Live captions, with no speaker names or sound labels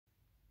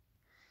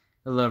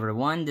Hello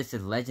everyone, this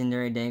is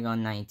Legendary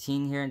Dagon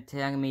 19 here, and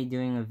today I'm going to be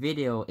doing a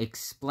video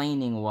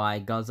explaining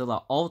why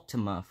Godzilla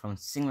Ultima from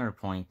Singular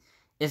Point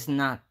is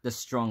not the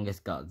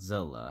strongest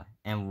Godzilla,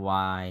 and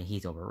why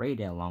he's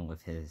overrated along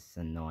with his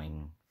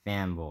annoying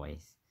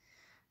fanboys.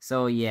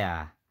 So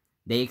yeah,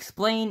 they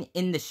explain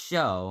in the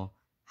show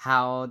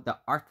how the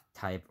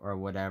archetype or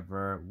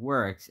whatever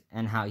works,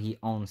 and how he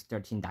owns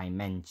 13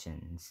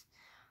 dimensions.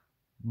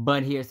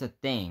 But here's the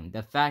thing,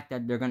 the fact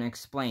that they're gonna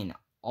explain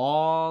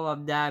all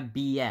of that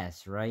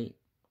BS, right?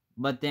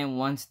 But then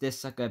once this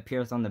sucker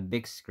appears on the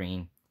big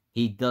screen,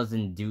 he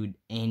doesn't do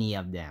any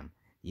of them.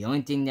 The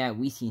only thing that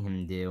we see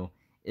him do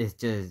is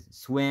just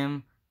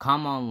swim,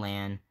 come on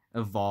land,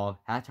 evolve,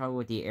 hatch out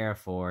with the Air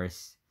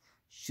Force,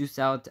 shoots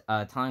out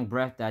a tonic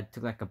breath that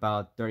took like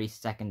about 30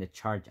 seconds to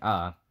charge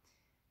up,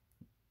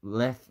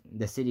 left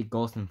the city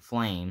ghost in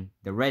flame,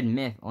 the red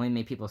myth only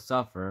made people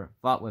suffer,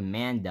 fought with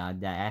Manda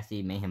that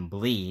actually made him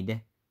bleed,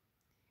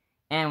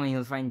 and when he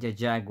was fighting Jet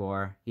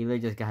Jaguar, he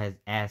literally just got his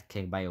ass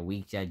kicked by a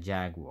weak Jet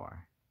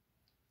Jaguar.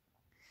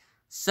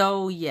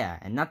 So yeah,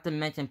 and not to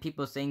mention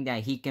people saying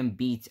that he can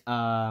beat,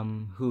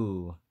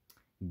 Goku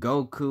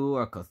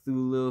or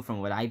Cthulhu, from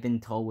what I've been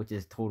told, which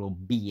is total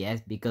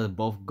BS, because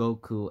both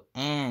Goku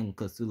and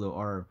Cthulhu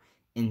are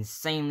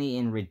insanely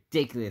and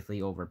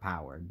ridiculously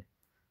overpowered.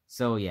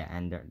 So yeah,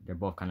 and they're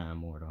both kind of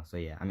immortal. So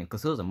yeah, I mean,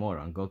 Cthulhu's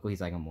immortal, and Goku, he's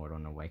like immortal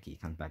in a way. He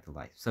comes back to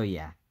life. So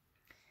yeah.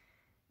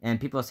 And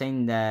people are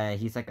saying that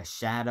he's like a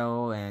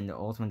shadow, and the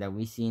Ultima that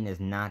we've seen is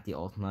not the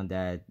Ultima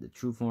that the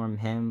true form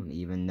him,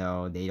 even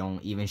though they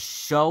don't even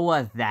show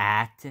us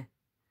that.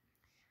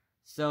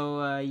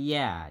 So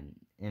yeah,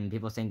 and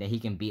people saying that he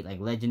can beat like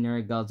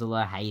legendary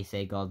Godzilla,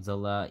 Heisei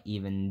Godzilla,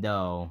 even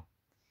though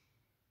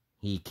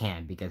he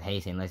can't, because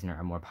Heisei and Legendary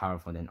are more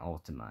powerful than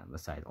Ultima.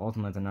 Besides,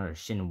 Ultima's another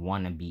Shin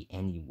wannabe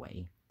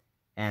anyway.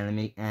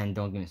 And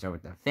don't get me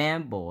started with the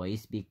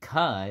fanboys,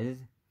 because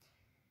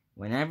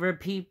whenever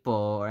people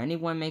or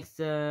anyone makes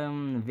a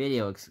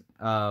video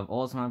of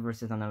Ultima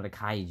versus another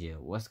kaiju,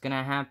 what's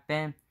gonna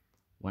happen?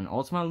 When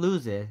Ultima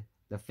loses,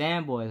 the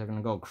fanboys are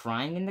gonna go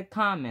crying in the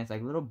comments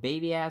like little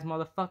baby ass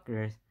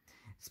motherfuckers,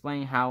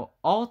 explaining how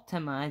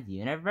Ultima is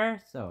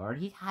universal or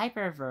he's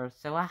hyperverse,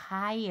 so a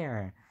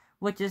higher,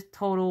 which is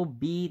total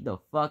B the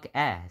fuck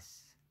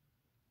ass.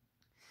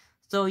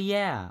 So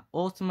yeah,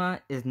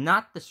 Ultima is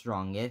not the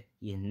strongest,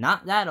 he's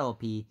not that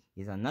OP,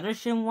 he's another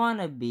Shin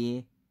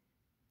wannabe,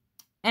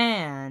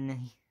 and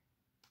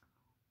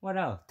what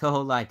else?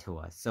 Toho lied to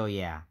us. So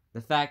yeah,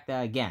 the fact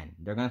that again,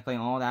 they're gonna play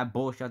all that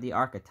bullshit of the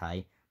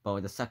archetype, but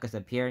when the suckers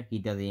appear, he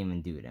doesn't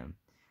even do them.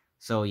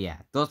 So yeah,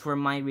 those were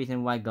my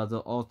reasons why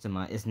Godzilla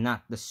Ultima is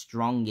not the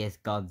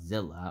strongest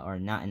Godzilla, or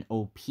not an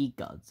OP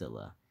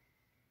Godzilla.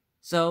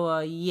 So,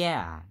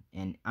 yeah,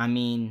 and I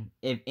mean,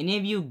 if any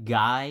of you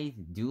guys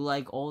do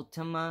like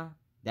Ultima,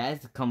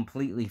 that's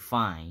completely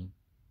fine.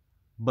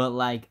 But,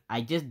 like,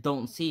 I just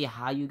don't see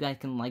how you guys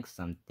can like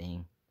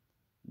something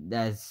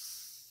that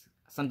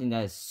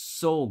is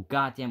so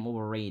goddamn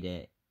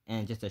overrated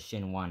and just a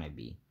Shin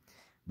wannabe.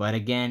 But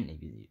again,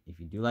 if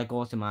you do like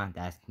Ultima,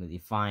 that's completely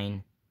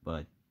fine,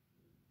 but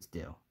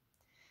still.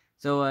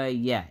 So,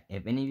 yeah,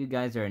 if any of you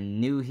guys are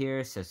new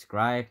here,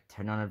 subscribe,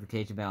 turn on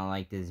notification bell, and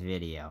like this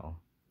video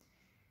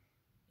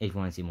if you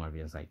want to see more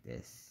videos like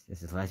this.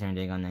 This is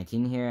Legendary Dagon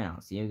 19 here, and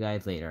I'll see you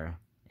guys later.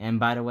 And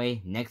by the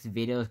way, next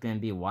video is going to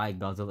be why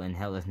Godzilla in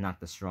Hell is not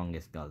the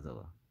strongest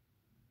Godzilla.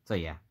 So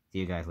yeah, see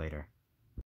you guys later.